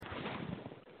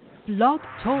Blog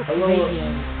Talk Hello. Radio.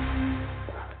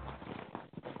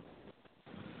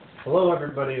 Hello,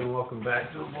 everybody, and welcome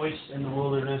back to A Voice in the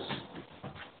Wilderness.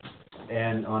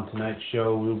 And on tonight's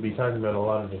show, we'll be talking about a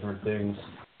lot of different things.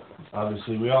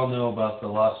 Obviously, we all know about the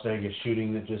Las Vegas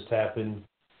shooting that just happened,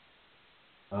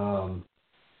 and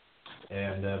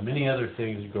many other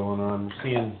things going on. We're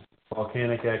seeing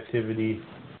volcanic activity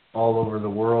all over the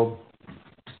world,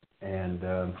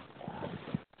 and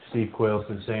Steve Quayle's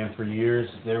been saying for years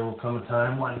there will come a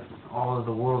time when all of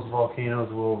the world's volcanoes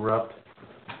will erupt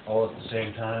all at the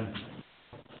same time,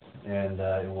 and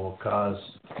it will cause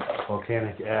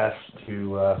volcanic ash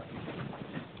to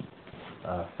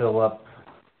fill up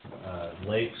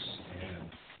lakes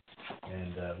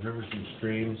and rivers and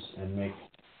streams and make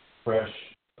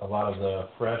a lot of the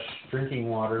fresh drinking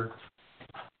water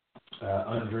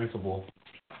undrinkable,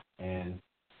 and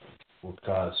will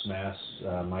cause mass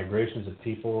migrations of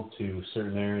people to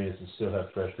certain areas that still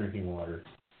have fresh drinking water,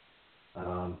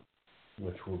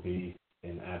 which will be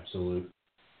in absolute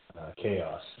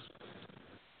chaos.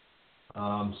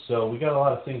 So we got a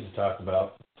lot of things to talk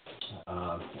about,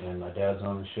 and my dad's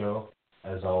on the show,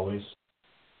 as always.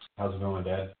 How's it going,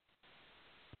 Dad?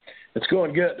 It's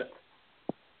going good.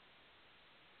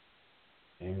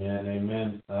 Amen,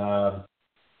 amen.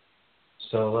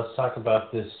 So let's talk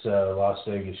about this Las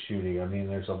Vegas shooting. I mean,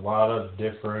 there's a lot of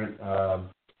different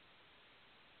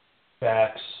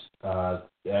facts.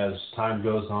 As time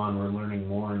goes on, we're learning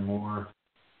more and more.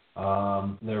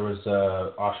 There was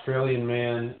an Australian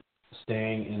man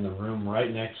staying in the room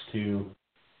right next to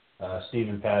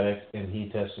Stephen Paddock, and he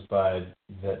testified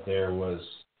that there was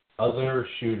other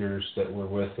shooters that were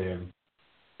with him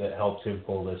that helped him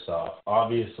pull this off.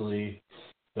 Obviously,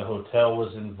 the hotel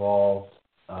was involved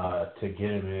to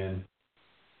get him in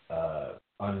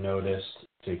unnoticed,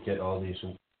 to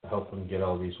help him get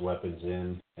all these weapons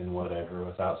in and whatever,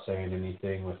 without saying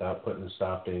anything, without putting a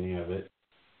stop to any of it.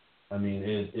 I mean,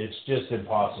 it's just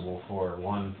impossible for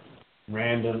one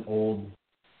random old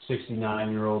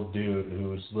 69-year-old dude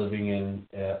who's living in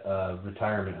a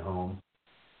retirement home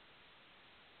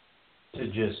to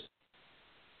just,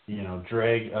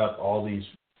 drag up all these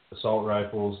assault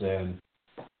rifles and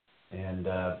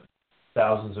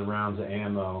thousands of rounds of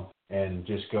ammo and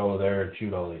just go there and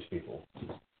shoot all these people.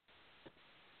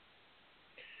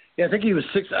 Yeah, I think he was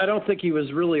I don't think he was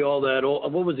really all that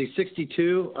old. What was he,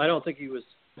 62? I don't think he was.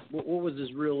 What was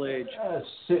his real age?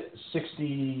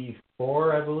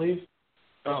 64, I believe.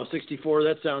 Oh, 64.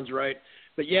 That sounds right.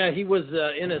 But yeah, he was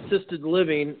in assisted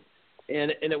living,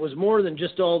 and it was more than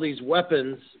just all these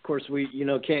weapons. Of course, we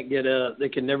can't get they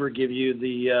can never give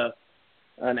you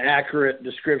an accurate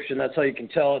description. That's how you can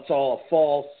tell it's all a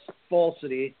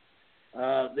falsity.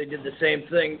 They did the same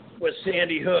thing with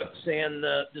Sandy Hook, saying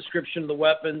the description of the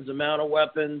weapons, amount of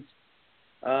weapons.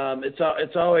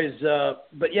 It's always,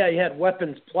 but yeah, he had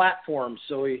weapons platforms.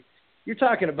 So you're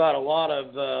talking about a lot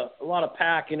of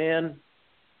packing in.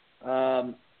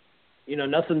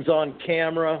 Nothing's on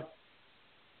camera.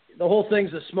 The whole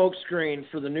thing's a smokescreen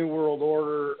for the New World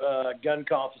Order gun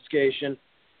confiscation,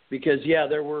 because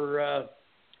there were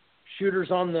shooters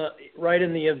right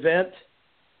in the event,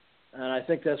 and I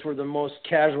think that's where the most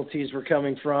casualties were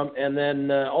coming from. And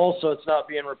then also, it's not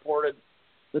being reported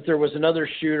that there was another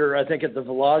shooter, I think, at the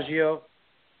Bellagio,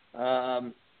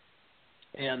 and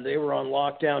they were on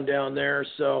lockdown down there.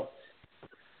 So,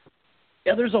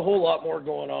 yeah, there's a whole lot more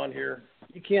going on here.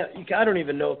 I don't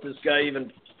even know if this guy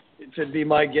if it'd be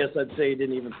my guess, I'd say he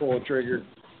didn't even pull a trigger.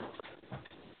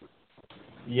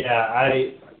 Yeah,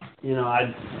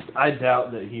 I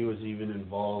doubt that he was even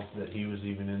involved, that he was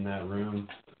even in that room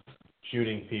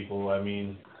shooting people. I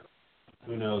mean,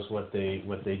 who knows what they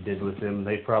did with him?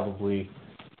 They probably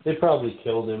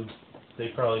killed him. They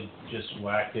probably just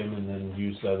whacked him and then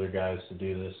used other guys to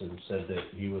do this and said that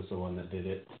he was the one that did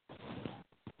it.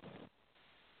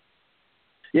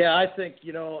 Yeah, I think,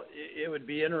 it would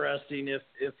be interesting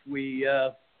if we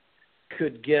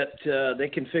could get, they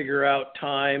can figure out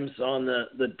times on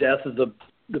the death of the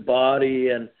body,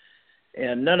 and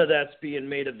none of that's being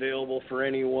made available for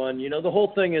anyone. The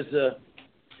whole thing is,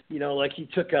 like he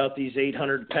took out these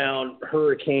 800-pound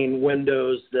hurricane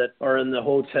windows that are in the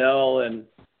hotel, and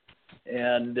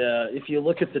if you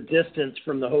look at the distance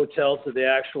from the hotel to the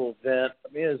actual event,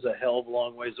 I mean, it's a hell of a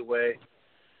long ways away.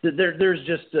 There's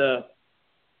just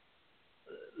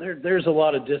there's a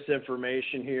lot of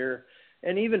disinformation here,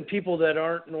 and even people that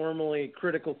aren't normally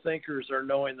critical thinkers are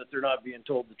knowing that they're not being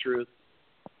told the truth.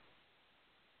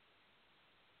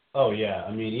 Oh yeah,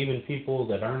 I mean, even people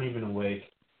that aren't even awake,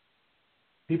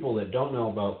 people that don't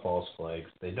know about false flags,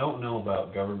 they don't know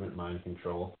about government mind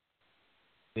control,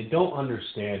 they don't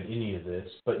understand any of this,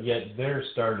 but yet they're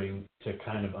starting to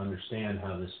kind of understand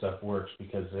how this stuff works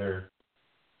because they're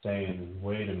saying,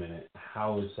 wait a minute,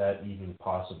 how is that even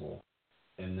possible?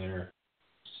 And they're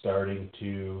starting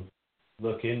to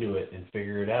look into it and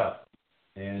figure it out.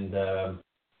 And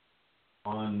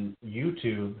on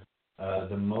YouTube,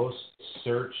 the most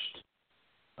searched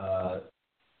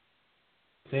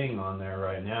thing on there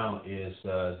right now is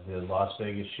the Las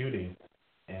Vegas shooting.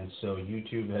 And so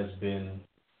YouTube has been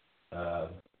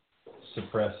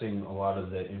suppressing a lot of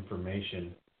the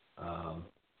information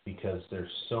because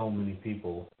there's so many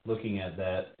people looking at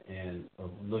that and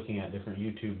looking at different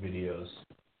YouTube videos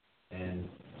and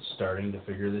starting to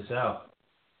figure this out.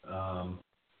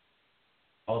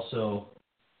 Also,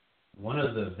 one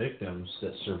of the victims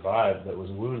that survived, that was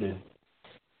wounded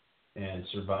and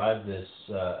survived this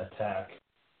attack,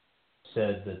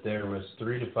 said that there was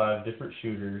 3 to 5 different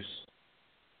shooters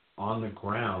on the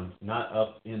ground, not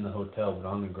up in the hotel, but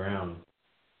on the ground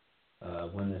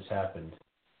when this happened.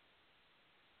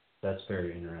 That's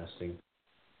very interesting.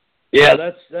 Yeah,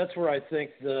 that's where I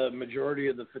think the majority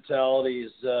of the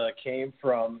fatalities came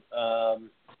from,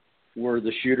 were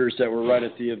the shooters that were right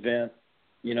at the event.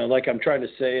 You know, like I'm trying to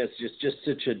say, it's just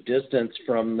such a distance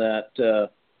from that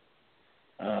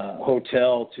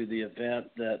hotel to the event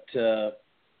that,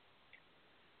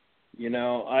 you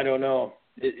know, I don't know.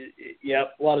 Yeah,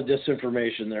 a lot of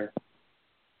disinformation there.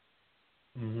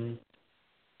 Mm-hmm.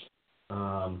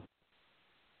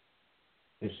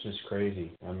 It's just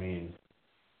crazy. I mean,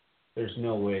 there's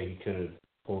no way he could have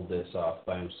pulled this off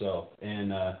by himself.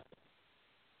 And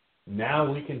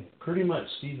now we can pretty much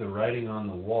see the writing on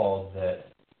the wall that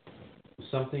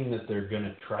something that they're going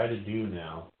to try to do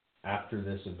now after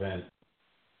this event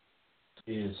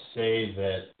is say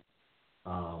that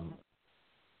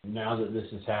now that this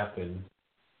has happened,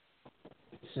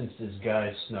 since this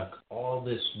guy snuck all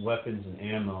this weapons and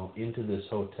ammo into this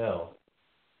hotel,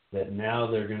 that now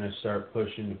they're going to start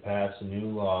pushing to pass a new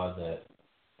law that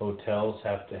hotels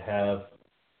have to have,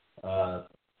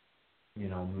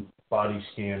 body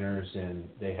scanners, and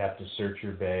they have to search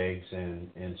your bags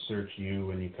and search you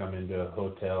when you come into a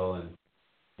hotel,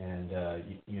 and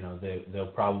they'll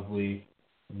probably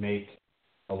make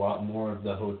a lot more of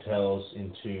the hotels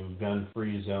into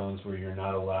gun-free zones where you're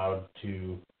not allowed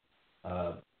to,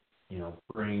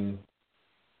 bring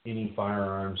any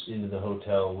firearms into the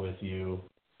hotel with you,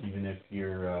 even if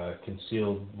you're a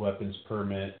concealed weapons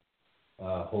permit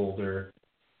holder.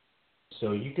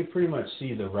 So you could pretty much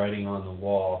see the writing on the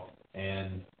wall.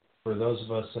 And for those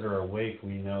of us that are awake,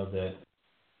 we know that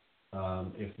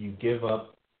if you give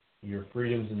up your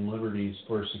freedoms and liberties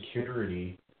for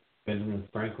security, Benjamin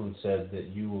Franklin said that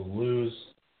you will lose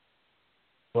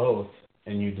both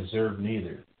and you deserve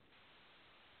neither.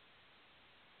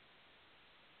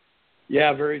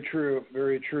 Yeah, very true,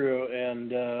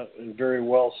 and very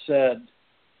well said.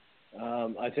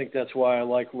 I think that's why I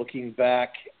like looking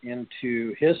back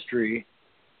into history,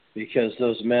 because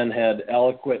those men had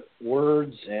eloquent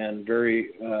words and very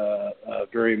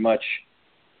much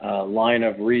line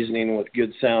of reasoning with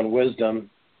good sound wisdom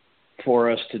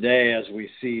for us today, as we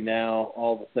see now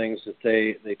all the things that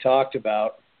they talked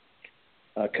about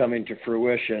coming to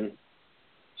fruition.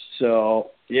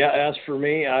 So, yeah, as for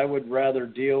me, I would rather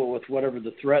deal with whatever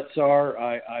the threats are.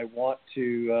 I want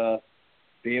to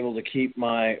be able to keep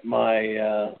my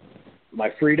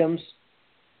freedoms.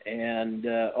 And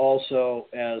also,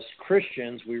 as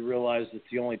Christians, we realize that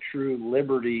the only true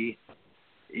liberty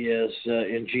is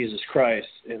in Jesus Christ.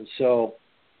 And so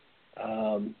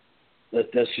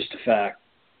that's just a fact.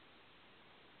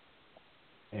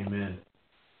 Amen.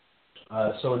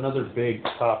 So another big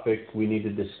topic we need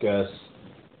to discuss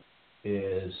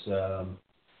is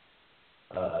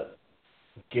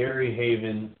Gary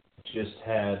Haven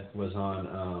was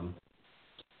on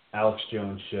Alex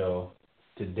Jones' show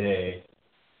today,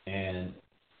 and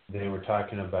they were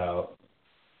talking about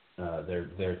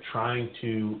they're trying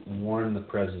to warn the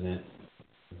president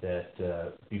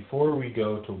that before we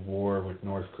go to war with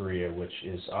North Korea, which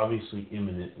is obviously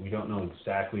imminent, we don't know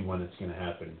exactly when it's going to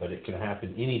happen, but it can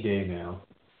happen any day now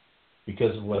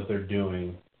because of what they're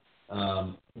doing.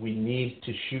 We need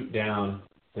to shoot down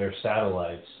their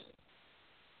satellites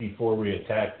before we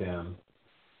attack them,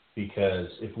 because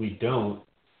if we don't,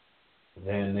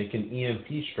 then they can EMP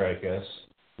strike us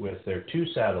with their 2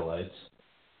 satellites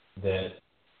that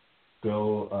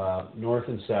go north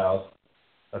and south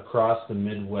across the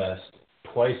Midwest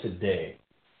twice a day,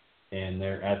 and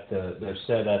they're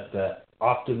set at the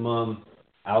optimum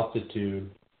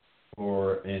altitude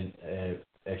for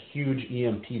a huge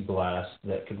EMP blast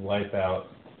that could wipe out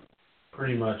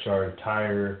pretty much our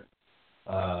entire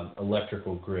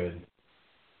electrical grid.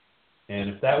 And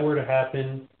if that were to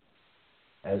happen,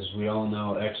 as we all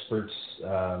know, experts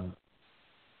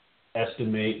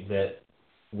estimate that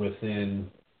within,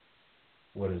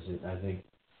 I think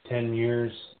 10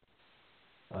 years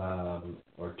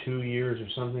or 2 years or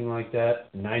something like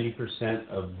that, 90%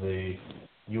 of the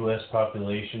U.S.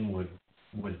 population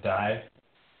would die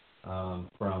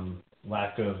from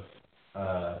lack of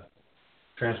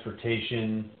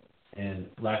transportation and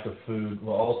lack of food,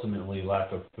 well, ultimately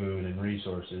lack of food and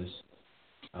resources,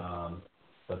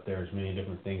 but there's many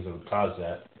different things that would cause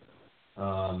that.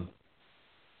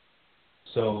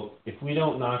 So if we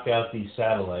don't knock out these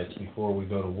satellites before we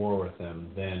go to war with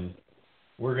them, then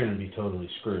we're going to be totally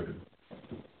screwed.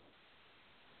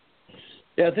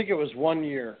 Yeah, I think it was 1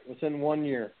 year, within 1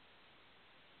 year.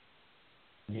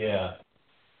 Yeah.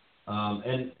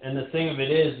 And the thing of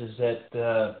it is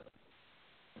that,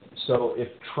 so if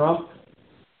Trump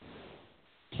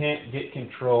can't get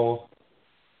control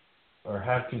or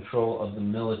have control of the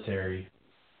military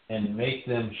and make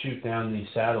them shoot down these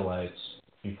satellites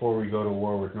before we go to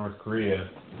war with North Korea,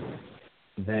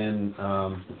 then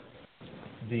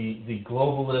the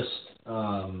globalist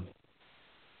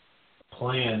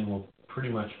plan will pretty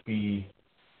much be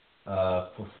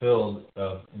fulfilled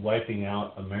of wiping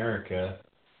out America.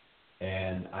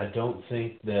 And I don't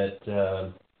think that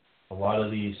a lot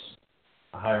of these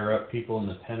higher up people in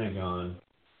the Pentagon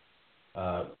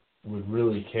would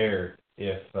really care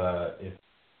if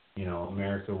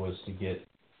America was to get,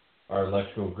 our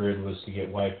electrical grid was to get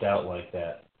wiped out like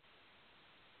that.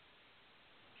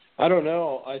 I don't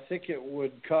know. I think it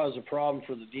would cause a problem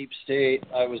for the deep state.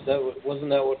 Wasn't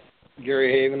that what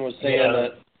Gary Haven was saying? Yeah,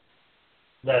 that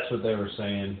that's what they were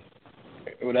saying.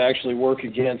 It would actually work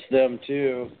against them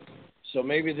too. So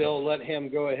maybe they'll let him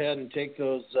go ahead and take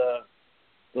those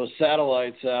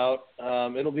satellites out.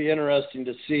 It'll be interesting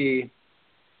to see.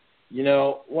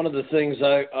 One of the things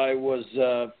I was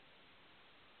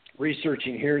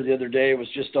researching here the other day was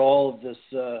just all of this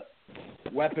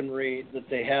weaponry that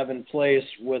they have in place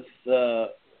with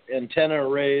antenna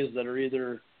arrays that are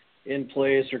either in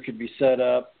place or could be set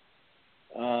up,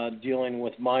 dealing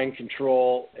with mind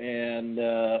control and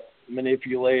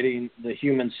manipulating the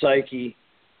human psyche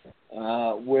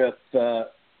with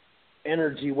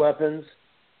energy weapons.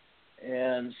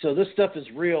 And so this stuff is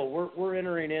real. We're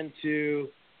entering into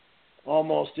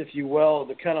almost, if you will,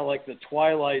 the kind of like the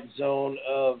twilight zone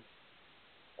of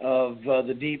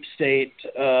the deep state.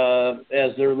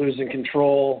 As they're losing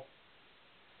control,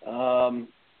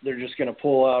 they're just going to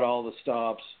pull out all the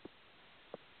stops.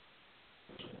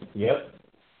 Yep.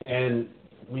 And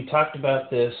we talked about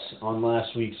this on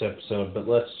last week's episode, but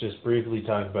let's just briefly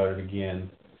talk about it again.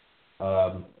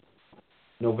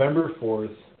 November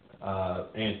 4th,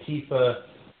 Antifa,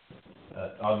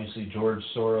 obviously George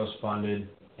Soros funded,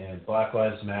 and Black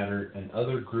Lives Matter, and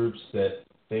other groups that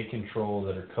they control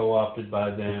that are co-opted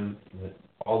by them, that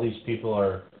all these people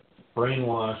are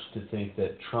brainwashed to think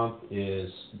that Trump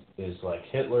is like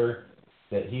Hitler,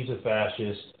 that he's a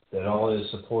fascist, that all his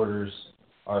supporters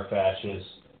are fascists,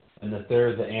 and that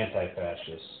they're the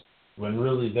anti-fascists, when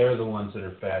really they're the ones that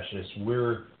are fascists.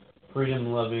 We're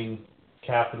freedom-loving,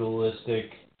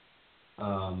 capitalistic,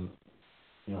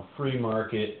 free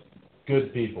market,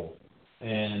 good people.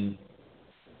 And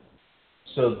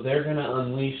so they're going to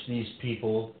unleash these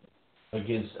people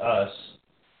against us,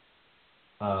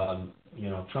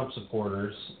 Trump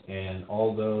supporters and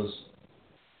all those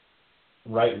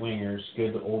right-wingers,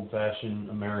 good old-fashioned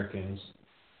Americans.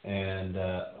 And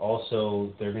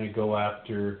also they're going to go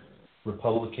after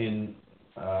Republican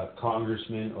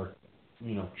congressmen or,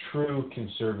 true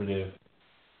conservative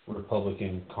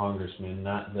Republican congressmen,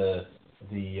 not the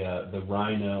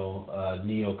rhino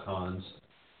neocons.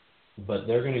 But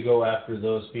they're going to go after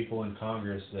those people in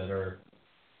Congress that are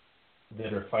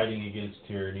fighting against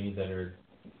tyranny, that are,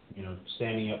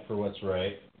 standing up for what's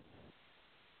right.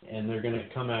 And they're going to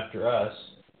come after us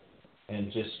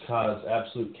and just cause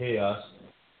absolute chaos.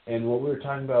 And what we were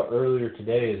talking about earlier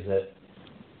today is that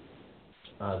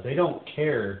they don't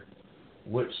care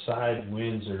which side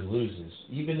wins or loses.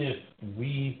 Even if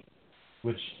we,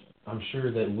 which I'm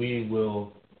sure that we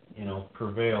will,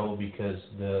 prevail because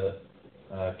the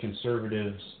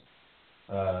conservatives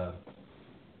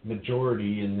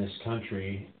majority in this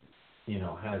country,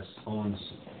 owns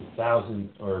thousands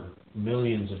or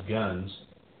millions of guns.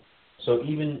 So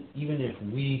even if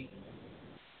we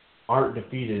aren't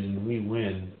defeated and we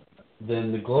win,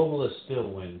 then the globalists still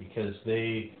win because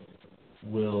they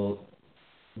will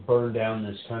burn down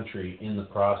this country in the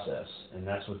process, and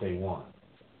that's what they want.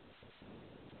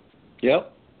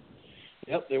 Yep.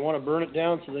 Yep, they want to burn it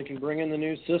down so they can bring in the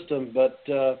new system, but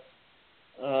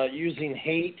using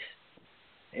hate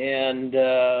and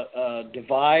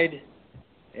divide,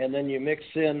 and then you mix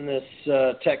in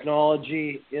this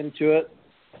technology into it,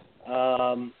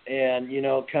 and, you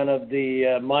know, kind of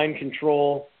the mind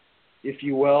control, if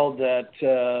you will,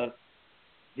 that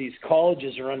these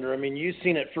colleges are under. I mean, you've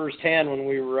seen it firsthand when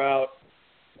we were out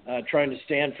trying to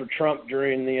stand for Trump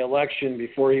during the election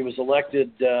before he was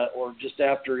elected, or just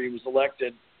after he was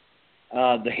elected.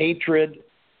 The hatred,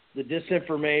 the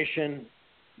disinformation,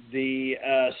 the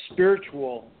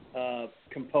spiritual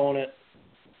component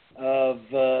of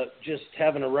just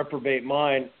having a reprobate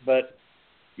mind. But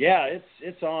yeah,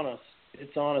 it's on us.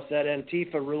 It's on us. That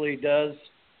Antifa really does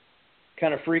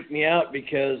kind of freak me out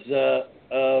because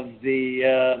of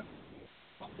the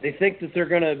they think that they're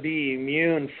going to be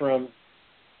immune from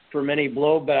any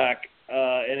blowback,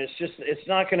 and it's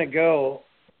not going to go,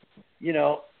 you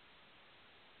know,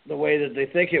 the way that they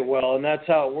think it will. And that's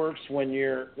how it works when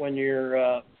you're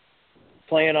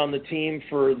playing on the team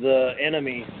for the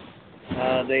enemy.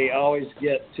 They always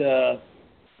get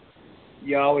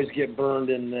you always get burned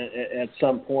at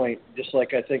some point. Just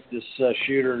like I think this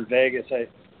shooter in Vegas,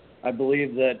 I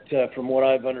believe that from what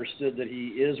I've understood that he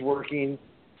is working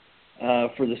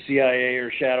for the CIA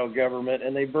or shadow government,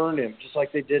 and they burned him just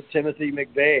like they did Timothy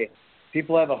McVeigh.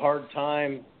 People have a hard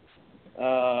time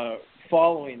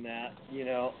following that. You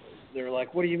know, they're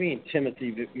like, "What do you mean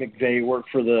Timothy McVeigh worked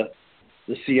for the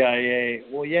CIA?"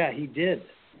 Well, yeah, he did,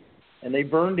 and they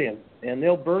burned him, and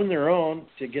they'll burn their own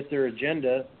to get their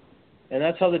agenda, and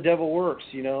that's how the devil works.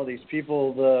 You know, these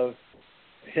people, the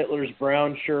Hitler's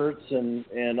brown shirts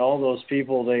and all those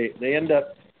people, they end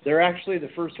up, they're actually the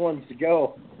first ones to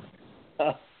go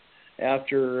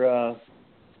after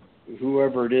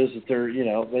whoever it is that they're, you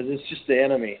know, but it's just the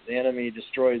enemy. The enemy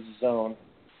destroys his own.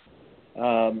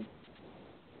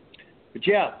 But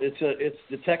yeah, it's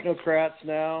the technocrats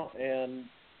now, and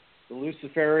the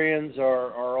Luciferians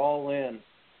are all in.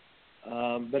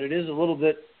 But it is a little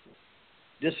bit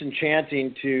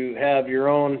disenchanting to have your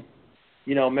own,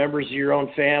 you know, members of your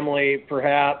own family,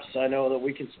 perhaps. I know that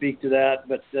we can speak to that,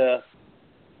 but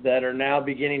that are now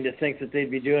beginning to think that they'd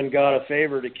be doing God a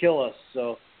favor to kill us.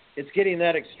 So it's getting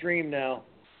that extreme now.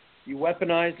 You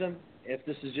weaponize them. If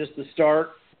this is just the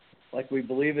start, like we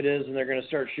believe it is, and they're going to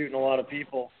start shooting a lot of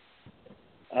people,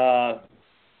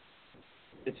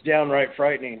 it's downright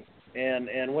frightening.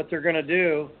 And what they're going to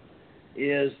do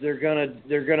is they're going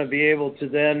to be able to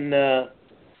then,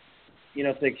 you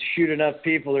know, if they shoot enough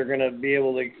people, they're going to be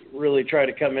able to really try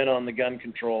to come in on the gun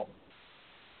control.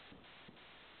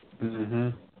 Mm-hmm.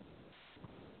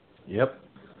 Yep.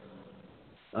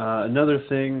 Another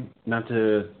thing, not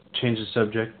to change the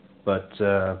subject, but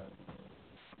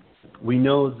we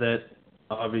know that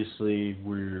obviously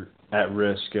we're at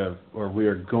risk of, or we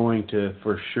are going to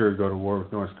for sure go to war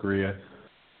with North Korea.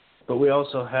 But we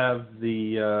also have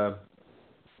the,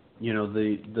 you know,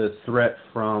 the threat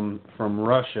from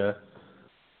Russia,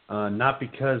 not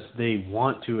because they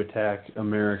want to attack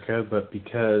America, but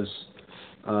because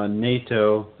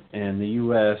NATO and the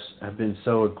U.S. have been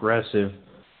so aggressive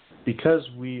because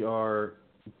we are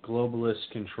globalist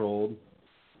controlled.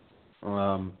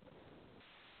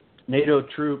 NATO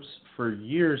troops for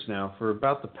years now, for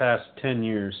about the past 10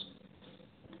 years,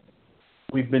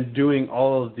 we've been doing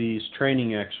all of these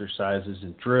training exercises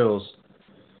and drills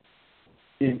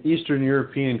in Eastern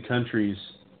European countries,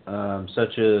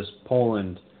 such as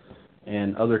Poland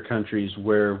and other countries,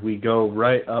 where we go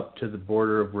right up to the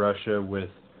border of Russia with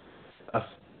a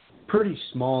pretty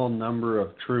small number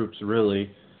of troops,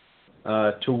 really,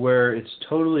 to where it's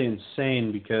totally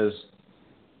insane, because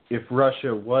if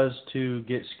Russia was to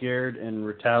get scared and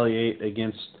retaliate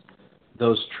against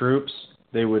those troops,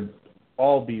 they would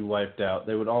all be wiped out.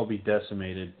 They would all be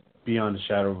decimated beyond a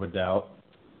shadow of a doubt.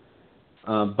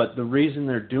 But the reason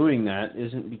they're doing that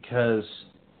isn't because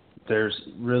there's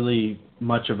really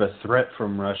much of a threat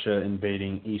from Russia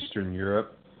invading Eastern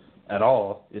Europe at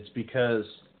all. It's because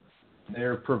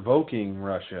they're provoking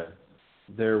Russia.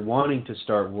 They're wanting to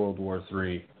start World War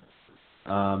III.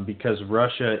 Because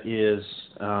Russia is,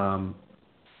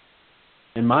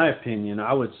 in my opinion,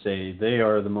 I would say they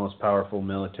are the most powerful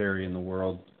military in the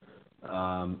world.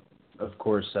 Of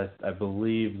course, I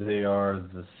believe they are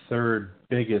the third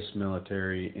biggest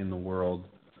military in the world.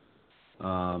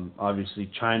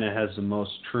 Obviously, China has the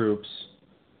most troops.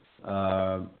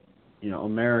 You know,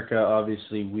 America,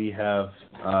 obviously, we have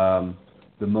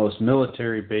the most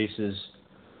military bases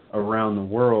around the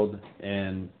world,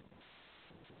 and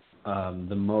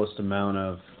the most amount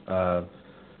of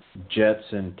jets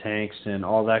and tanks and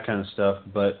all that kind of stuff.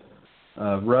 But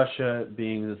Russia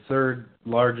being the third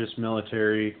largest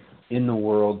military in the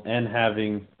world and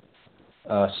having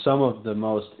some of the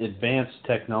most advanced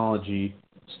technology,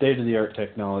 state-of-the-art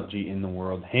technology in the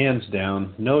world, hands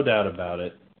down, no doubt about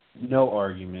it, no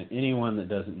argument. Anyone that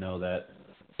doesn't know that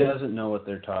doesn't know what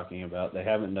they're talking about. They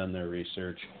haven't done their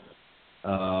research.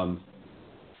 So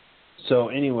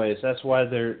anyways, that's why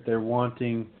they're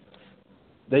wanting,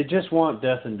 they just want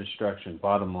death and destruction,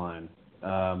 bottom line,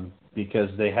 because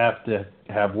they have to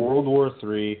have World War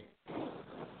III.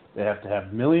 They have to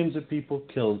have millions of people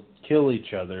kill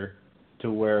each other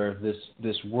to where this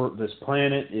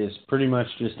planet is pretty much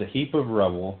just a heap of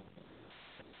rubble,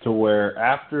 to where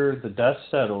after the dust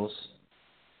settles,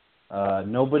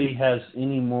 nobody has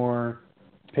any more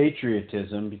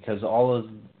patriotism because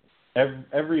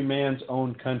every man's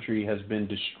own country has been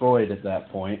destroyed at that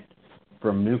point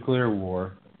from nuclear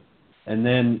war, and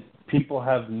then people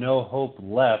have no hope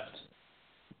left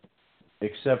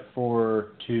except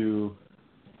to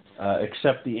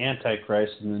accept the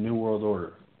Antichrist and the New World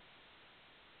Order.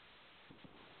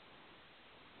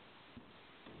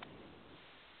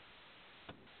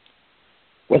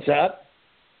 What's that?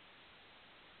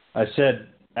 I said,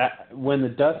 when the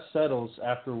dust settles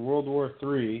after World War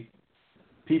III,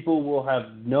 people will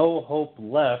have no hope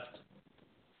left,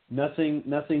 nothing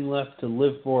left to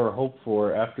live for or hope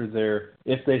for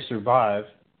if they survive,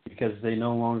 because they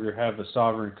no longer have a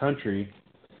sovereign country.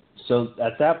 So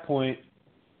at that point,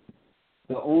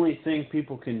 the only thing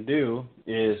people can do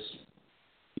is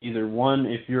either one,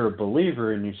 if you're a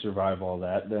believer and you survive all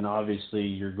that, then obviously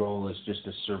your goal is just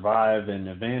to survive and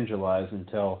evangelize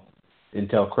until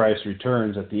Christ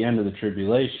returns at the end of the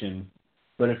tribulation.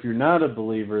 But if you're not a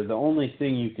believer, the only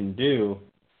thing you can do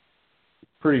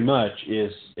pretty much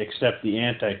is accept the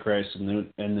Antichrist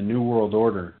and the New World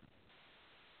Order.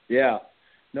 Yeah.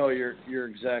 No, you're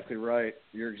exactly right.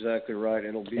 You're exactly right.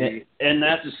 It'll be and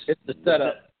that's it's the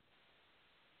setup.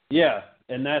 Yeah,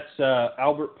 and that's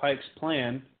Albert Pike's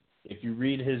plan. If you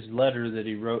read his letter that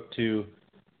he wrote to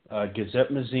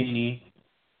Gazette Mazzini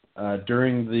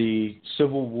during the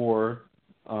Civil War,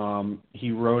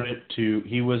 he wrote it to.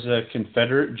 He was a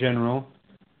Confederate general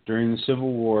during the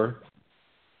Civil War,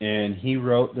 and he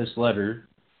wrote this letter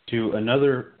to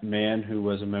another man who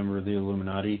was a member of the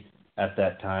Illuminati at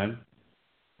that time.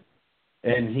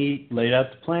 And he laid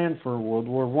out the plan for World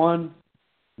War I,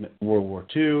 World War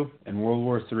II, and World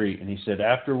War III. And he said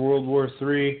after World War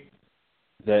III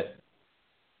that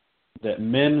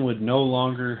men would no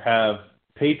longer have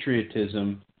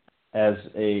patriotism as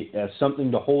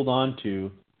something to hold on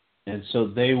to, and so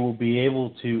they will be able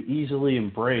to easily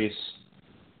embrace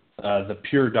the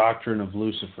pure doctrine of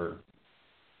Lucifer.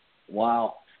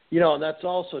 Wow. And that's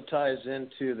also ties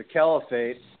into the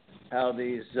caliphate, how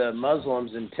these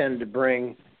Muslims intend to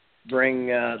bring their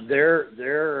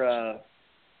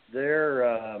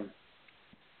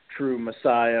true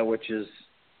Messiah, which is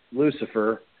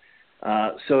Lucifer.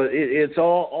 So it's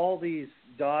all these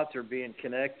dots are being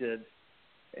connected,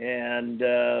 and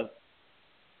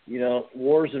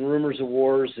wars and rumors of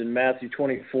wars in Matthew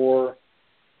 24.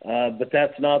 But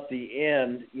that's not the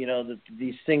end.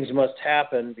 These things must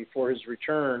happen before his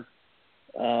return.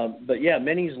 But yeah,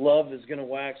 many's love is going to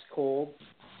wax cold,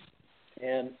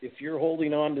 and if you're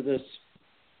holding on to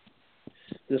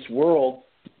this world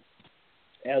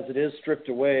as it is stripped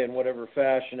away in whatever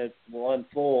fashion it will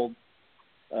unfold,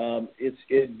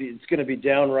 it's going to be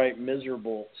downright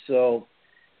miserable. So,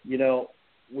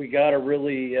 we got to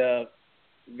really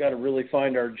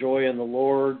find our joy in the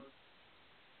Lord,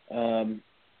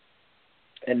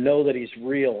 and know that He's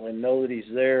real, and know that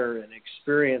He's there, and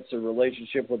experience a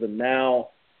relationship with Him now,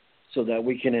 so that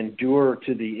we can endure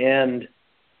to the end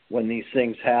when these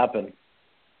things happen.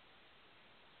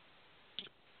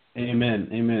 Amen.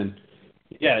 Amen.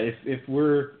 Yeah, if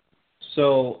we're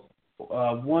so,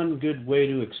 one good way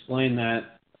to explain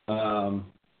that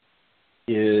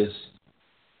is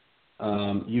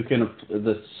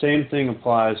the same thing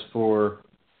applies for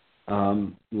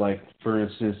like, for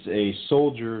instance, a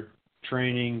soldier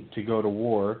training to go to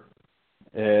war,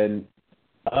 and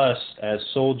us as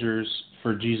soldiers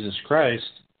for Jesus Christ,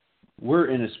 we're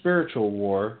in a spiritual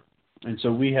war, and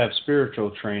so we have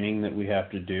spiritual training that we have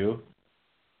to do,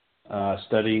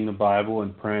 studying the Bible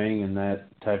and praying and that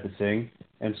type of thing.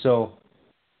 And so,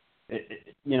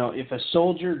 if a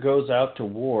soldier goes out to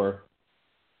war,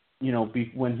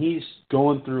 when he's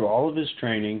going through all of his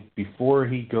training before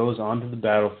he goes onto the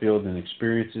battlefield and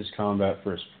experiences combat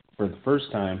for the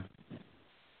first time,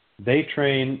 they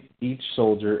train each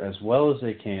soldier as well as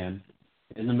they can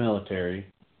in the military,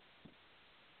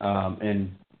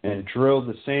 and drill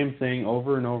the same thing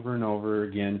over and over and over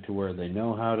again, to where they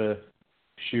know how to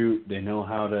shoot, they know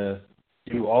how to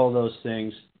do all those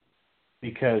things,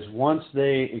 because once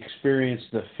they experience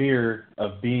the fear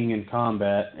of being in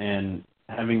combat and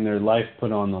having their life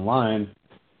put on the line,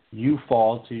 you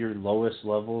fall to your lowest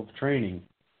level of training.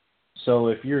 So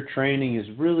if your training is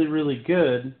really, really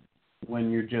good when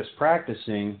you're just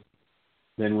practicing,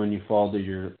 then when you fall to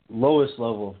your lowest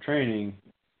level of training,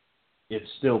 it's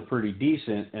still pretty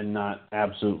decent and not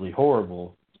absolutely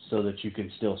horrible, so that you can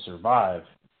still survive.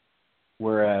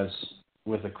 Whereas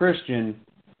with a Christian,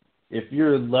 if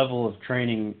your level of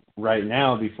training right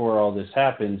now before all this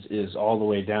happens is all the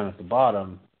way down at the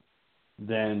bottom,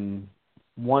 then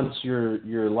once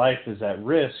your life is at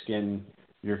risk and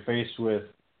you're faced with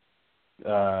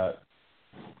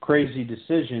crazy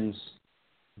decisions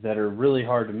that are really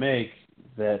hard to make,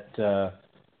 that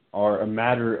are a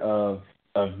matter of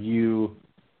you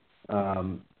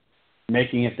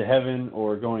making it to heaven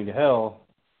or going to hell,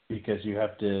 because you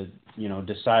have to,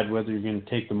 decide whether you're going to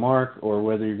take the mark or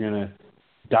whether you're going to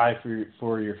die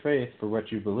for your faith, for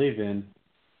what you believe in.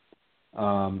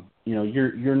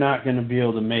 You're not going to be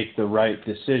able to make the right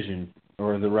decision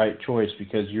or the right choice,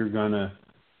 because you're gonna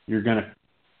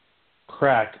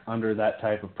crack under that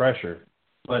type of pressure.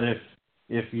 But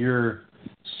if you're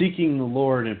seeking the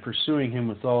Lord and pursuing Him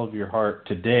with all of your heart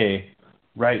today,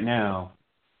 right now,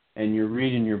 and you're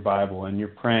reading your Bible and you're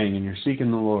praying and you're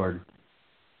seeking the Lord,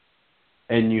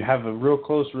 and you have a real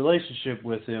close relationship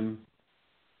with Him,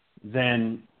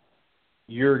 then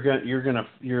your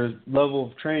level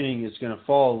of training is going to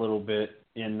fall a little bit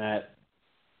in that,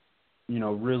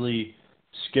 really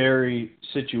scary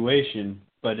situation,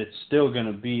 but it's still going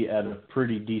to be at a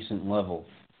pretty decent level.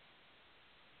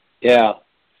 Yeah,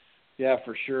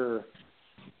 for sure.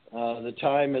 The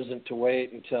time isn't to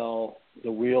wait until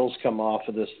the wheels come off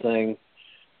of this thing.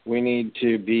 We need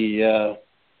to be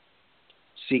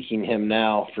seeking Him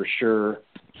now, for sure.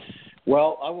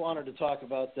 Well, I wanted to talk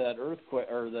about that earthquake,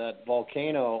 or that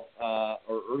volcano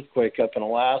or earthquake up in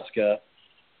Alaska.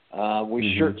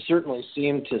 We certainly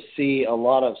seem to see a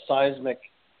lot of seismic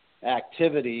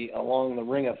activity along the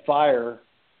Ring of Fire,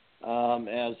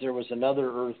 as there was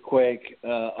another earthquake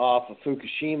off of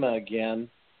Fukushima again.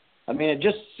 I mean, it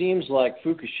just seems like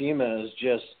Fukushima is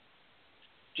just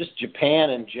Japan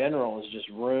in general is just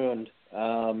ruined.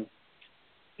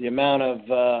 The amount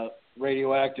of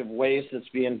radioactive waste that's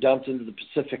being dumped into the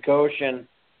Pacific Ocean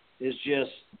is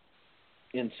just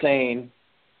insane.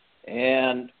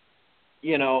 And,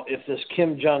 if this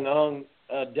Kim Jong-un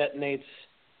detonates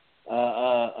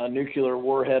a nuclear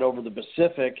warhead over the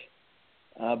Pacific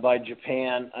by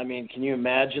Japan, I mean, can you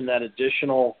imagine that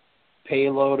additional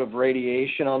payload of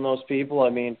radiation on those people?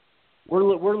 I mean,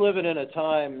 we're living in a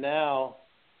time now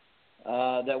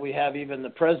that we have even the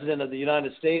President of the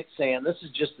United States saying this is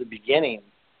just the beginning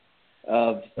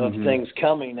of things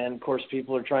coming. And, of course,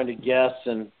 people are trying to guess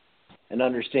and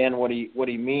understand what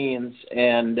he means.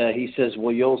 And he says,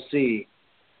 well, you'll see.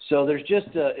 So there's just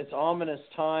it's ominous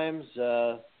times.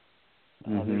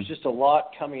 There's just a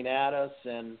lot coming at us,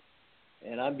 and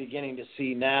I'm beginning to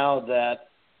see now that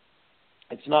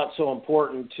it's not so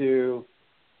important to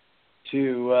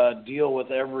deal with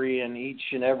each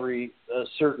and every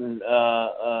certain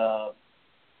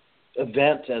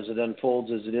event as it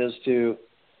unfolds, as it is to,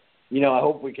 I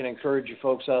hope we can encourage you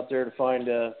folks out there to find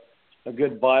a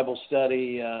good Bible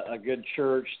study, a good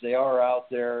church. They are out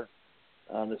there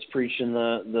that's preaching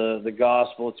the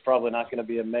gospel. It's probably not going to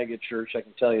be a mega church, I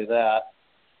can tell you that.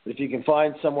 But if you can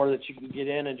find somewhere that you can get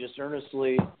in and just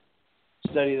earnestly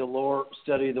study the Lord,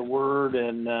 study the Word,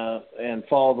 and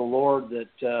follow the Lord,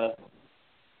 that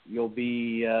you'll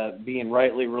be being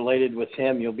rightly related with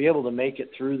Him. You'll be able to make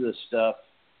it through this stuff,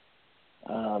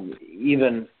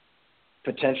 even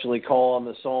potentially call on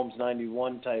the Psalms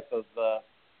 91 type of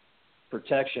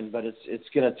protection. But it's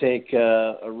going to take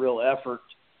a real effort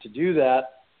to do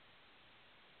that.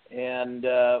 And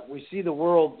we see the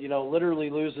world,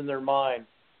 literally losing their mind.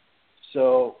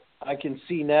 So I can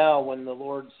see now, when the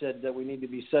Lord said that we need to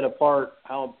be set apart,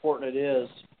 how important it is.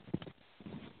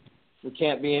 We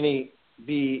can't be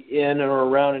in or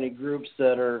around any groups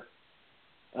that are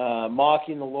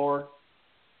mocking the Lord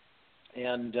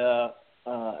and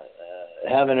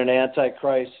having an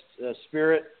antichrist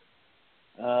spirit.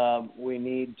 We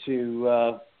need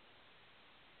to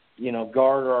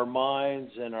guard our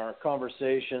minds and our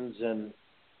conversations, and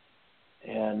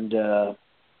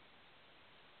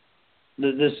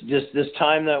this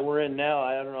time that we're in now.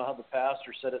 I don't know how the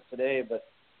pastor said it today, but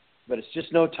it's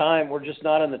just no time. We're just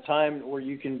not in the time where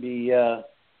you can be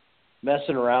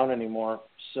messing around anymore.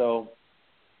 So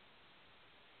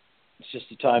it's just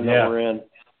the time that we're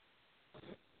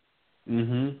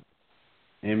in.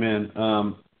 Amen.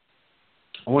 I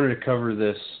wanted to cover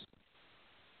this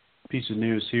piece of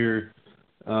news here.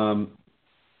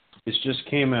 It just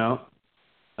came out,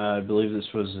 I believe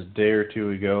this was a day or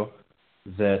two ago,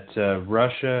 that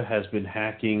Russia has been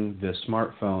hacking the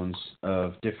smartphones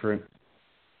of different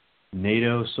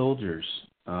NATO soldiers.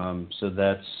 So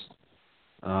that's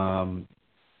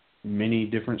many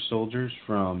different soldiers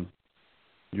from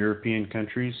European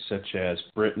countries such as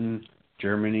Britain,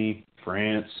 Germany,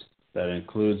 France. That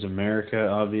includes America,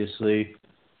 obviously,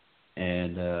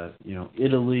 and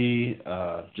Italy.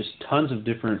 Just tons of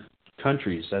different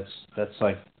countries. That's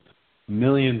like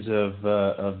millions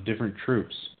of different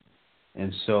troops,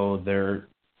 and so they're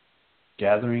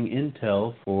gathering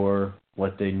intel for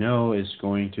what they know is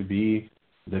going to be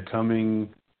the coming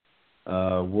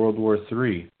World War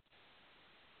III.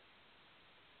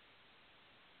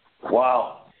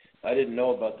 Wow, I didn't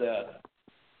know about that.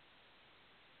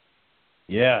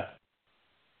 Yeah,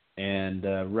 and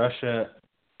Russia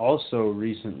also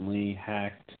recently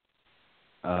hacked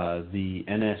the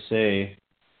NSA,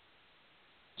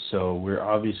 so we're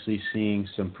obviously seeing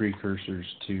some precursors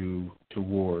to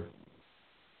war.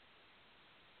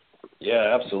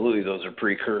 Yeah, absolutely, those are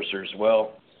precursors.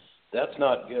 Well, that's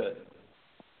not good.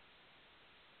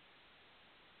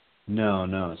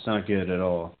 No, it's not good at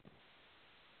all.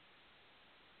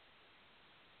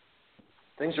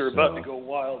 Things are about to go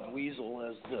wild weasel,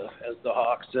 as the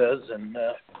hawk says, and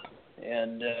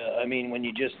I mean, when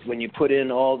you put in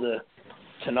all the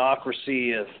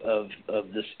tenocracy of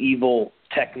this evil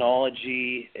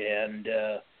technology and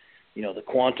the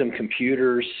quantum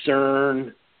computers,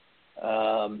 CERN,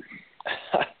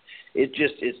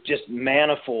 it's just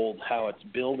manifold how it's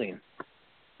building.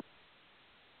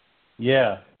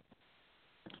 Yeah.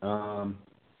 Another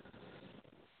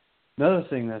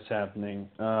thing that's happening.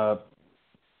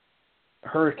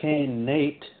 Hurricane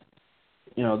Nate,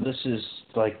 this is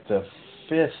like the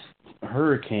 5th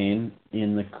hurricane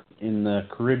in the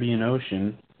Caribbean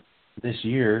Ocean this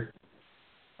year,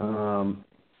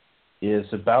 is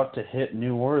about to hit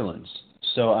New Orleans.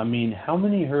 So, I mean, how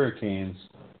many hurricanes,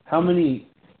 how many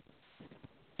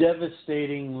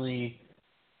devastatingly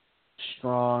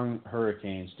strong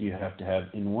hurricanes do you have to have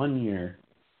in 1 year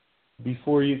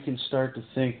before you can start to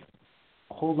think,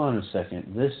 hold on a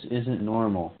second, this isn't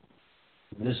normal.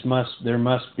 There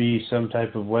must be some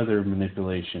type of weather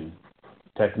manipulation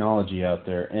technology out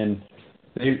there. And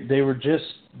they were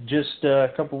just a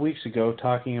couple weeks ago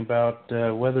talking about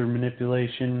weather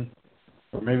manipulation,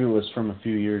 or maybe it was from a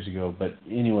few years ago. But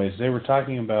anyways, they were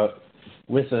talking about,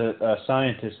 with a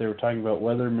scientist, they were talking about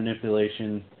weather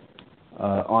manipulation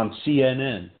on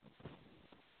CNN.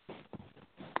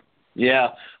 Yeah,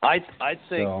 I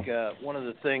think one of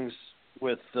the things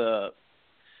with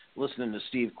listening to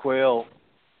Steve Quayle,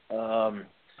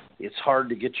 it's hard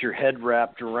to get your head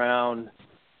wrapped around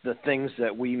the things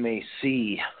that we may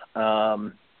see.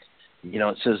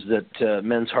 It says that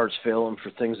men's hearts fail them for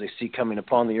things they see coming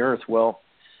upon the earth. Well,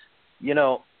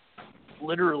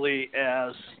 literally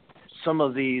as some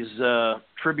of these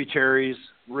tributaries,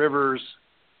 rivers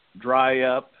dry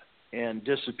up and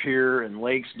disappear and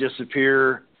lakes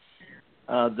disappear,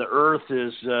 the earth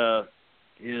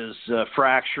is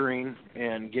fracturing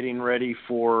and getting ready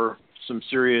for some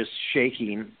serious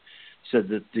shaking. Said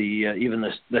that even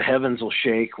the heavens will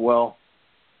shake. Well,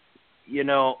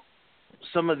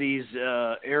 some of these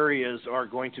areas are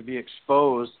going to be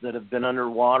exposed that have been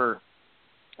underwater,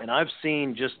 and I've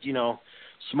seen just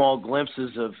small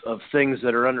glimpses of things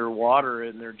that are underwater,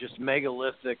 and they're just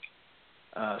megalithic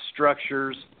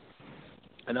structures.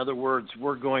 In other words,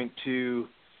 we're going to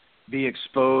be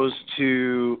exposed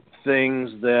to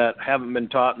things that haven't been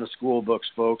taught in the school books,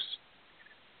 folks.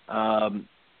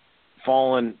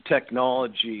 Fallen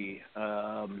technology,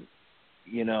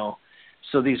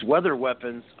 So these weather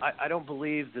weapons, I don't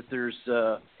believe that there's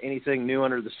anything new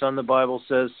under the sun, the Bible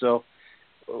says. So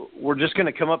we're just going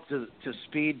to come up to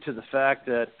speed to the fact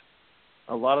that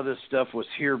a lot of this stuff was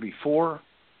here before,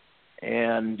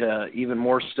 and even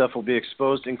more stuff will be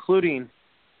exposed, including,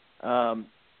 to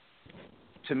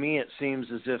me, it seems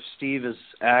as if Steve is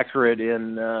accurate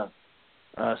in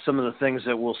some of the things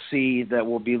that we'll see that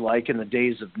will be like in the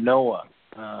days of Noah.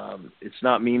 It's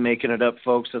not me making it up,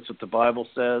 folks. That's what the Bible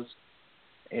says.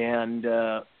 And,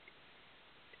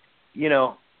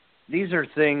 these are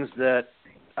things that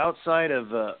outside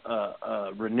of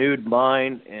a renewed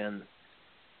mind and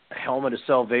a helmet of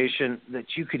salvation that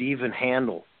you could even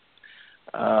handle.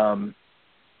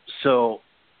 So,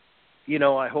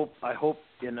 I hope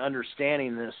in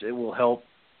understanding this, it will help,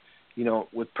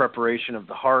 with preparation of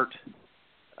the heart,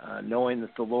 knowing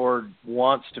that the Lord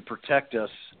wants to protect us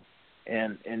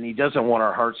and he doesn't want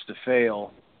our hearts to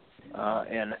fail.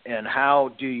 And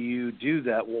how do you do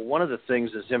that? Well, one of the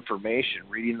things is information,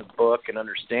 reading the book and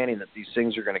understanding that these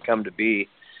things are going to come to be.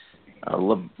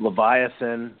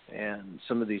 Leviathan and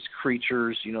some of these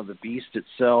creatures, the beast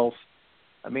itself.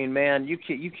 I mean, man, you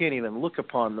can't even look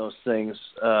upon those things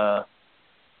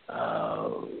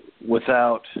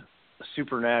without a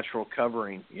supernatural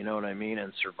covering, you know what I mean,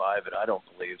 and survive it. I don't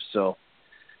believe so.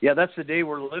 Yeah, that's the day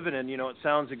we're living in. It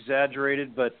sounds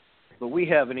exaggerated, but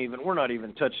we're not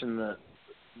even touching the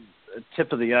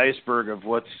tip of the iceberg of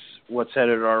what's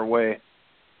headed our way.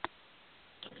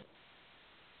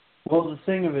 Well, the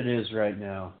thing of it is right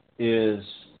now is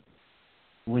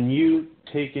when you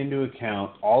take into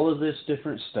account all of this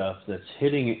different stuff that's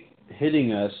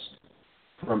hitting us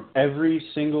from every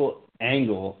single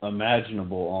angle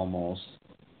imaginable almost,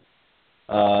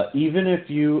 even if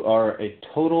you are a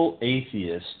total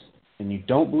atheist and you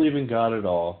don't believe in God at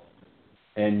all,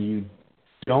 and you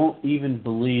don't even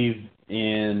believe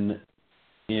in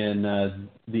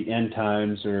the end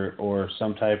times or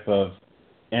some type of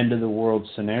end of the world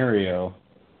scenario,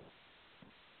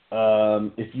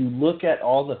 if you look at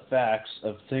all the facts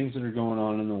of things that are going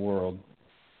on in the world,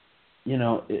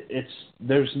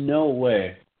 there's no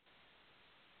way.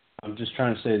 I'm just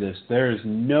trying to say this. There is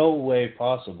no way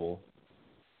possible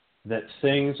that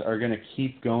things are going to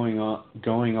keep going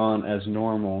on as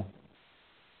normal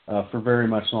for very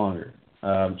much longer.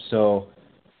 So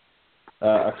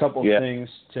a couple things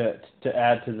to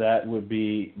add to that would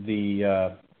be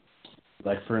the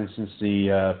like, for instance,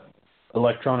 the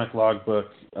electronic logbook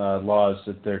laws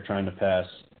that they're trying to pass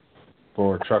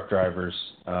for truck drivers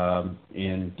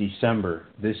in December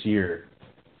this year,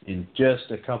 in just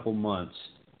a couple months.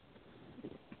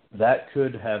 That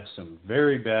could have some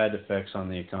very bad effects on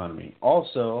the economy.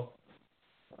 Also,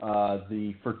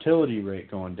 the fertility rate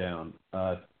going down.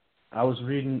 I was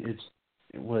reading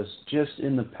it was just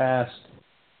in the past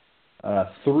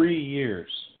 3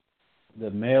 years, the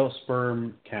male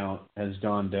sperm count has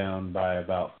gone down by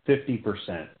about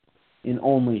 50% in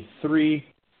only 3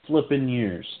 flippin'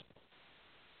 years.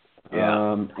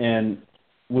 Yeah. And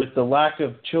with the lack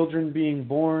of children being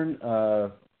born,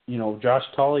 Josh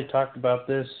Tolley talked about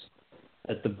this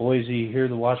at the Boise Hear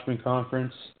the Watchman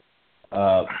conference.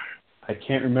 I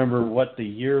can't remember what the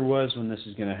year was when this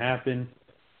is going to happen,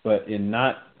 but in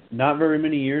not very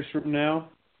many years from now,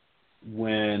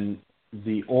 when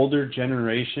the older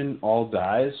generation all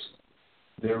dies,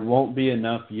 there won't be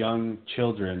enough young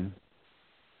children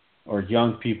or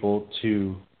young people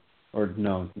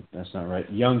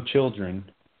young children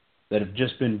that have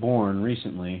just been born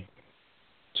recently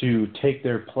to take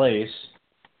their place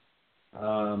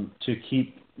to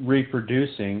keep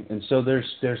reproducing. And so there's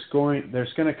going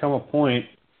to come a point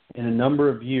in a number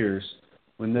of years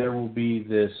when there will be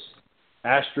this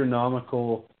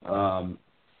astronomical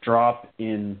drop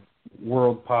in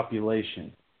world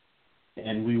population,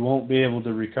 and we won't be able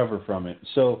to recover from it.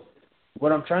 So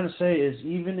what I'm trying to say is,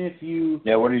 even if you...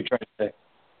 Yeah, what are you trying to say?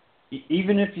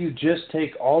 Even if you just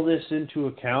take all this into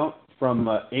account from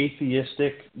an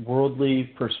atheistic, worldly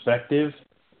perspective,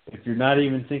 if you're not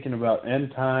even thinking about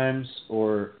end times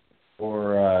or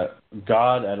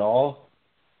God at all,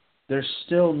 there's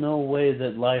still no way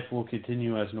that life will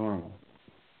continue as normal.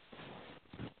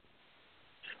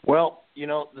 Well,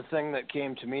 the thing that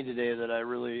came to me today that I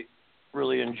really,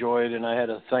 really enjoyed, and I had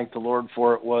to thank the Lord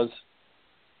for it, was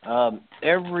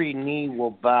every knee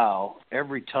will bow,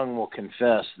 every tongue will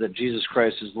confess that Jesus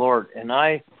Christ is Lord. And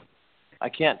I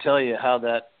can't tell you how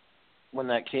that, when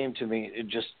that came to me, it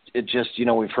just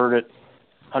we've heard it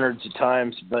hundreds of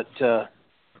times, but so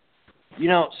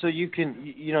you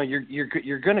can,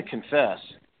 you're going to confess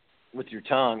with your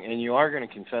tongue, and you are going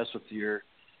to confess with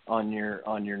on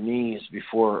your knees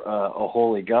before a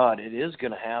holy God. It is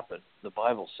going to happen. The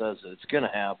Bible says that it's going to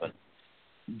happen.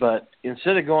 But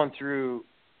instead of going through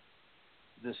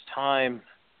this time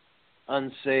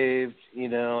unsaved,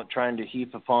 trying to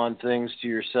heap upon things to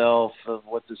yourself of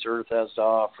what this earth has to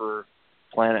offer,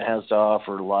 planet has to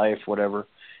offer, life, whatever,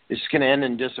 it's going to end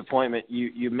in disappointment.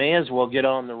 You may as well get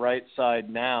on the right side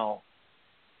now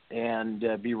and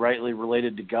be rightly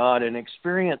related to God and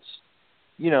experience,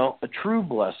 a true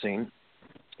blessing.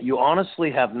 You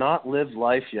honestly have not lived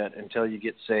life yet until you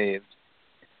get saved,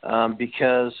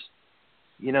 because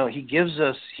he gives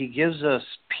us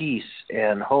peace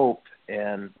and hope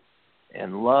and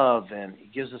love, and he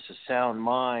gives us a sound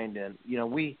mind. And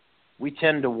we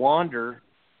tend to wander,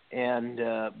 and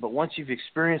but once you've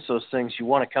experienced those things, you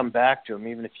want to come back to them,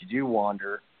 even if you do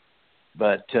wander.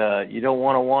 But you don't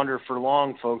want to wander for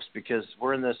long, folks, because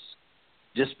we're in this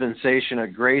dispensation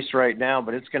of grace right now,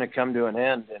 but it's going to come to an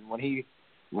end. And when he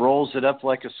rolls it up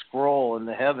like a scroll in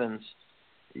the heavens,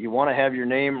 you want to have your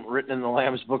name written in the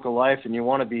Lamb's Book of Life, and you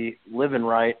want to be living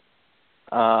right.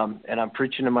 And I'm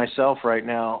preaching to myself right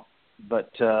now.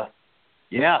 But,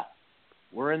 yeah,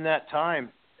 we're in that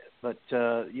time. But,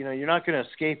 you're not going to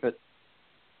escape it.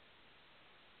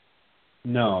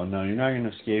 No, you're not going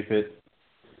to escape it.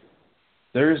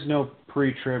 There is no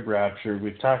pre-trib rapture.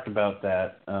 We've talked about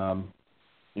that.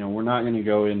 We're not going to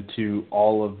go into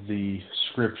all of the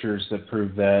scriptures that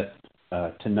prove that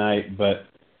tonight, but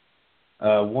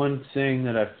one thing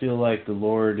that I feel like the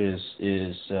Lord is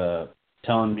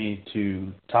telling me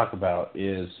to talk about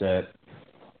is that,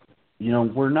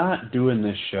 we're not doing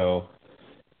this show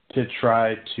to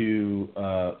try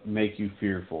to make you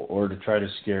fearful or to try to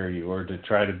scare you or to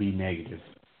try to be negative.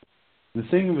 The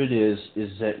thing of it is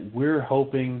that we're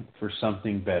hoping for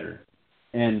something better.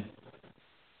 And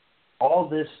all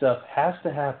this stuff has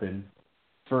to happen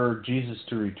for Jesus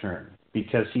to return,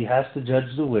 because he has to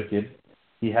judge the wicked.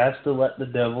 He has to let the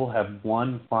devil have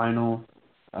one final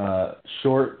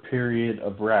short period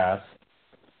of wrath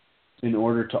in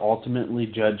order to ultimately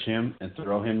judge him and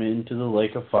throw him into the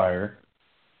lake of fire.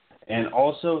 And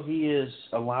also he is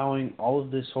allowing all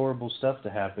of this horrible stuff to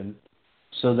happen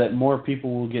so that more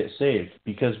people will get saved,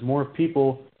 because more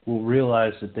people will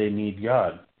realize that they need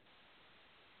God.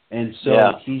 And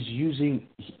so he's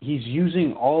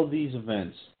using all of these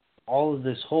events, all of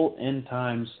this whole end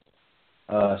times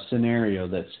scenario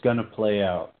that's going to play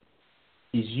out.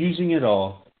 He's using it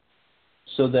all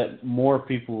so that more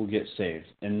people will get saved.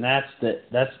 And that's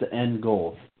the end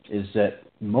goal, is that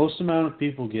most amount of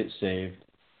people get saved.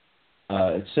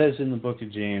 It says in the book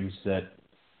of James that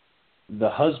the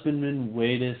husbandman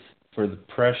waiteth for the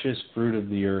precious fruit of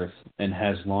the earth and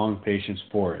has long patience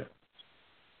for it.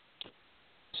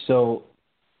 So,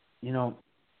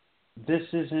 this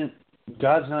isn't,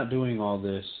 God's not doing all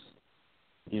this,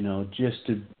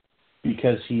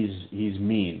 because he's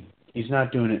mean. He's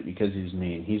not doing it because he's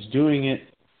mean. He's doing it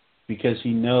because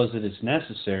he knows that it's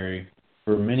necessary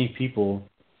for many people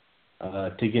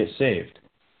to get saved.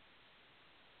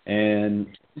 And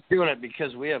he's doing it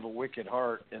because we have a wicked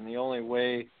heart, and the only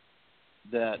way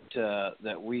that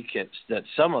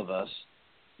some of us,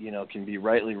 can be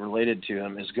rightly related to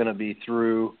him is going to be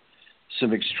through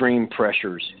some extreme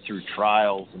pressures, through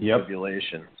trials and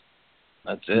tribulations.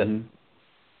 That's it. Mm-hmm.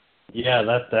 Yeah,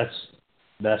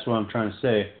 that's what I'm trying to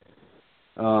say.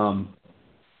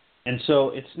 And so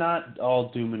it's not all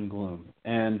doom and gloom.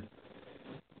 And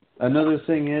another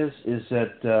thing is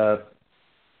that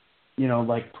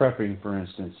like prepping, for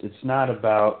instance, it's not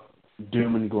about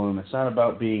doom and gloom. It's not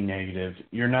about being negative.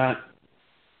 You're not,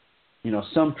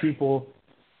 some people,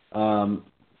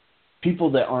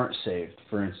 people that aren't saved,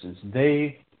 for instance,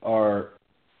 they are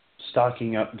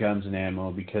stocking up guns and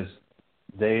ammo because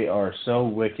they are so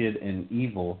wicked and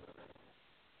evil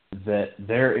that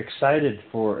they're excited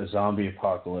for a zombie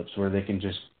apocalypse where they can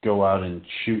just go out and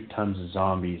shoot tons of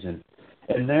zombies.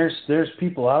 And there's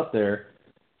people out there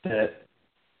that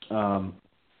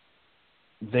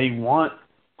they want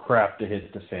crap to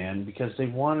hit the fan because they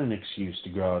want an excuse to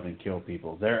go out and kill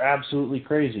people. They're absolutely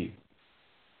crazy.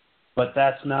 But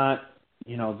that's not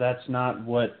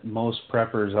what most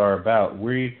preppers are about.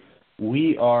 We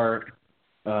are.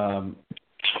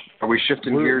 Are we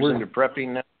shifting gears into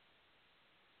prepping now?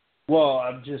 Well,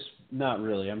 I'm just not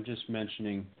really. I'm just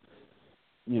mentioning,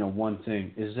 one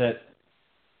thing is that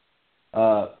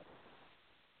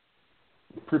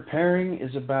preparing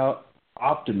is about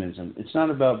optimism. It's not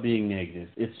about being negative.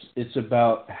 It's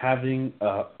about having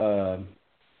the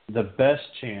best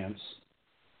chance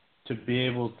to be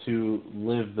able to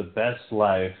live the best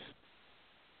life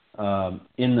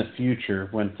in the future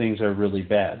when things are really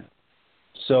bad.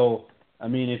 So, I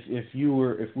mean, if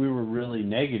we were really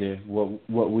negative,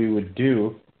 what we would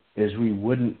do is we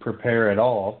wouldn't prepare at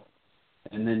all,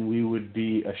 and then we would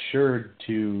be assured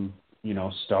to,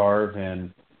 starve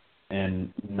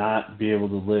and not be able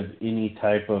to live any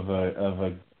type of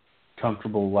a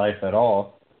comfortable life at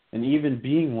all. And even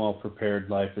being well prepared,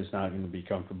 life is not going to be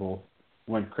comfortable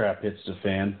when crap hits the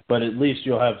fan. But at least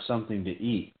you'll have something to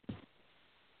eat.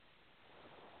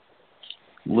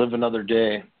 Live another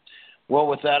day. Well,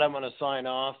 with that, I'm going to sign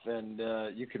off, and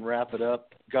you can wrap it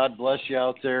up. God bless you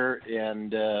out there,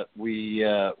 and we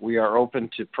are open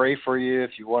to pray for you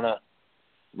if you want to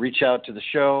reach out to the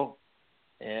show.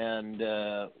 And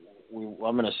I'm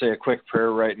going to say a quick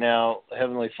prayer right now.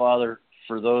 Heavenly Father,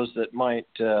 for those that might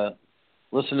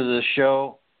listen to this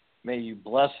show, may you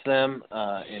bless them,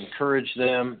 encourage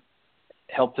them,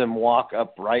 help them walk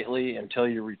uprightly until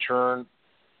you return.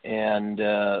 And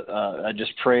I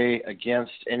just pray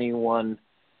against anyone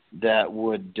that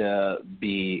would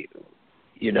be,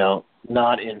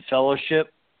 not in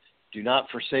fellowship. Do not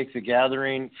forsake the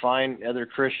gathering. Find other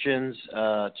Christians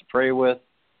to pray with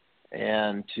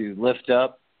and to lift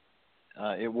up.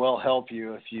 It will help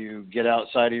you if you get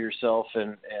outside of yourself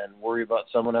and worry about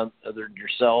someone other than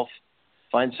yourself.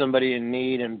 Find somebody in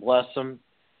need and bless them.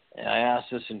 And I ask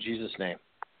this in Jesus' name.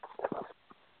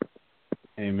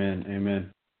 Amen.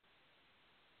 Amen.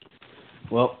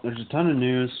 Well, there's a ton of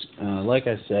news. Like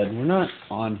I said, we're not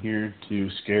on here to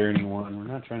scare anyone.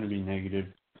 We're not trying to be negative.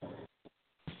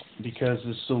 Because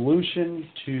the solution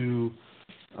to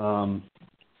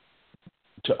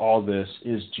all this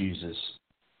is Jesus.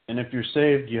 And if you're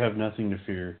saved, you have nothing to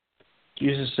fear.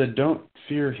 Jesus said, don't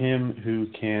fear him who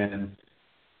can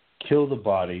kill the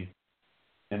body,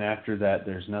 and after that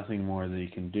there's nothing more that he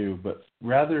can do, but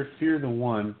rather fear the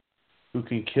one who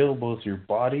can kill both your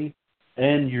body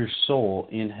and your soul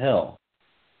in hell.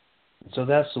 So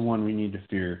that's the one we need to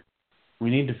fear. We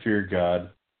need to fear God.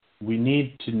 We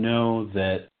need to know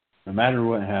that no matter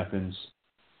what happens,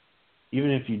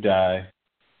 even if you die,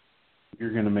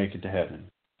 you're going to make it to heaven.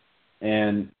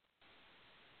 And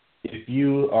if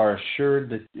you are assured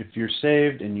that if you're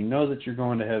saved and you know that you're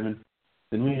going to heaven,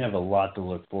 then we have a lot to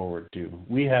look forward to.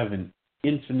 We have an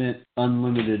infinite,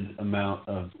 unlimited amount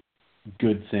of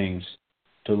good things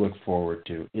to look forward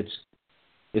to.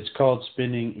 It's called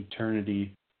spending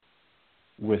eternity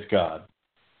with God.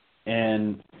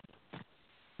 And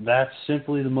that's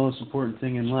simply the most important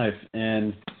thing in life.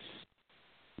 And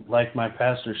like my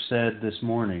pastor said this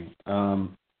morning,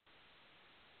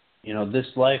 this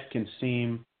life can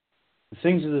seem, the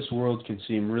things of this world can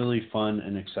seem really fun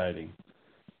and exciting.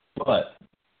 But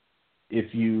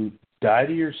if you die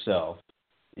to yourself,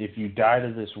 if you die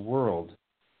to this world,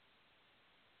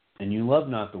 and you love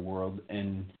not the world,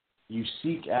 and you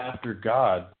seek after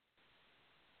God,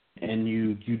 and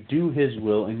you do his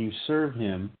will, and you serve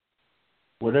him,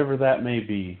 whatever that may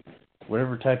be,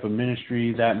 whatever type of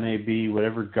ministry that may be,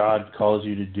 whatever God calls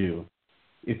you to do,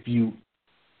 if you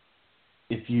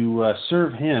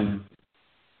serve him,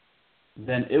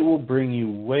 then it will bring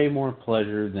you way more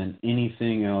pleasure than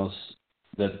anything else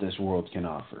that this world can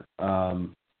offer.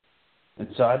 And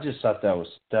so I just thought that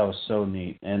was so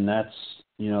neat, and that's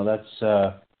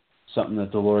something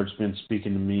that the Lord's been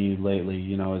speaking to me lately.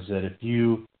 Is that if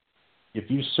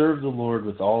you serve the Lord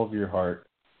with all of your heart,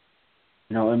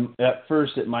 and at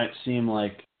first it might seem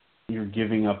like you're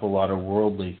giving up a lot of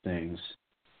worldly things,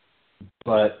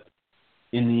 but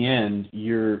in the end,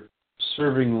 you're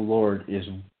serving the Lord is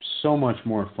so much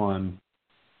more fun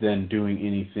than doing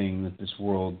anything that this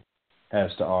world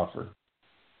has to offer.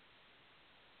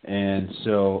 And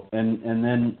so, and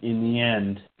then in the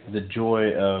end, the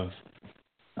joy of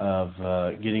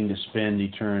getting to spend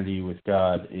eternity with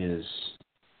God is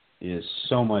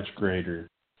so much greater.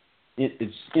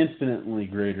 It's infinitely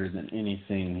greater than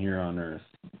anything here on earth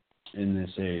in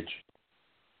this age.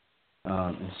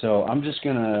 And so I'm just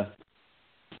gonna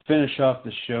finish off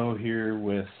the show here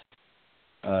with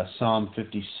Psalm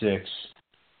 56,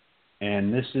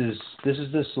 and this is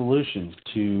the solution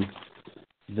to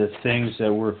the things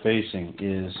that we're facing.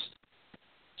 Is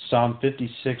Psalm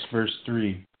 56 verse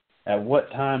 3. At what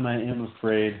time I am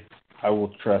afraid, I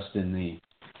will trust in thee.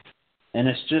 And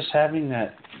it's just having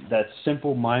that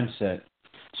simple mindset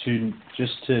to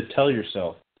tell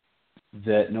yourself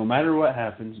that no matter what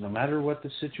happens, no matter what the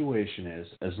situation is,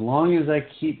 as long as I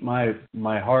keep my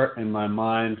heart and my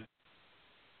mind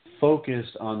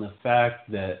focused on the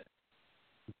fact that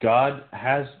God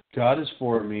is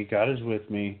for me, God is with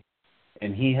me,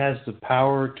 and he has the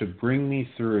power to bring me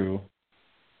through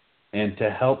and to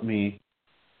help me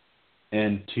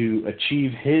and to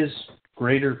achieve his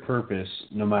greater purpose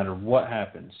no matter what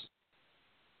happens,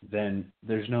 then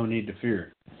there's no need to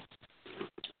fear.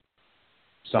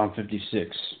 Psalm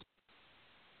 56.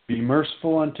 Be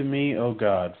merciful unto me, O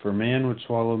God, for man would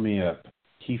swallow me up.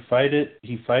 He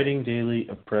fighting daily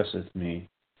oppresseth me.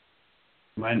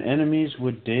 Mine enemies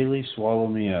would daily swallow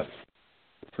me up,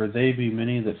 for they be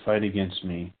many that fight against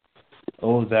me.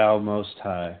 O thou most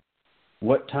high,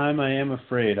 what time I am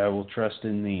afraid, I will trust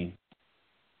in thee.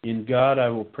 In God I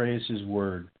will praise his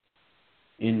word.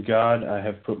 In God I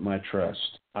have put my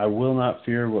trust. I will not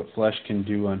fear what flesh can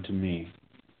do unto me.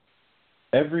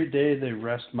 Every day they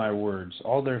wrest my words.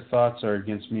 All their thoughts are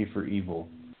against me for evil.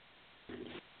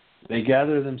 They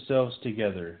gather themselves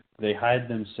together. They hide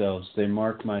themselves. They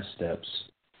mark my steps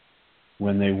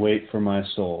when they wait for my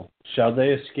soul. Shall they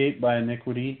escape by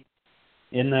iniquity?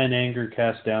 In thine anger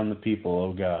cast down the people,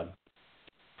 O God.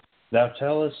 Thou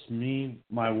tellest me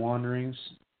my wanderings.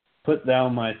 Put thou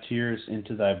my tears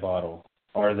into thy bottle.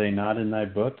 Are they not in thy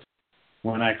book?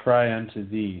 When I cry unto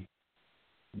thee,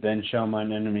 then shall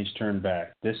mine enemies turn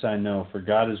back. This I know, for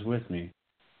God is with me.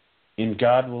 In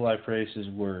God will I praise his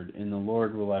word. In the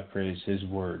Lord will I praise his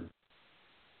word.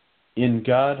 In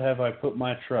God have I put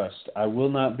my trust. I will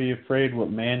not be afraid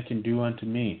what man can do unto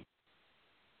me.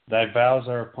 Thy vows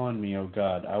are upon me, O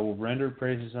God. I will render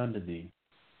praises unto thee.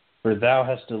 For thou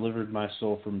hast delivered my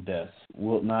soul from death.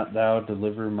 Wilt not thou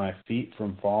deliver my feet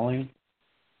from falling,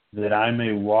 that I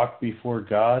may walk before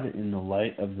God in the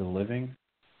light of the living?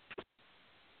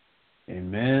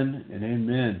 Amen and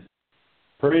amen.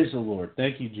 Praise the Lord.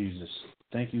 Thank you, Jesus.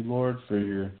 Thank you, Lord, for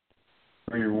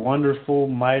your wonderful,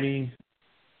 mighty,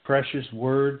 precious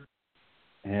word.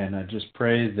 And I just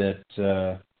pray that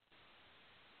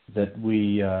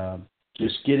we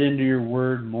just get into your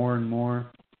word more and more,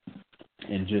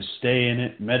 and just stay in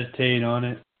it, meditate on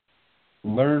it,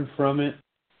 learn from it,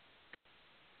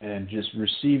 and just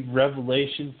receive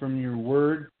revelation from your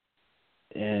word,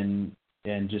 and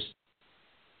just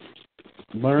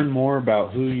learn more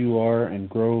about who you are and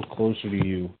grow closer to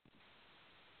you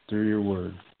through your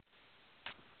word.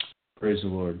 Praise the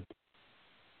Lord.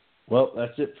 Well,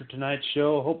 that's it for tonight's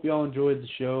show. Hope y'all enjoyed the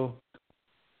show.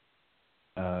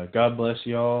 God bless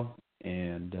y'all,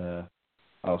 and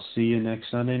I'll see you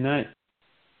next Sunday night.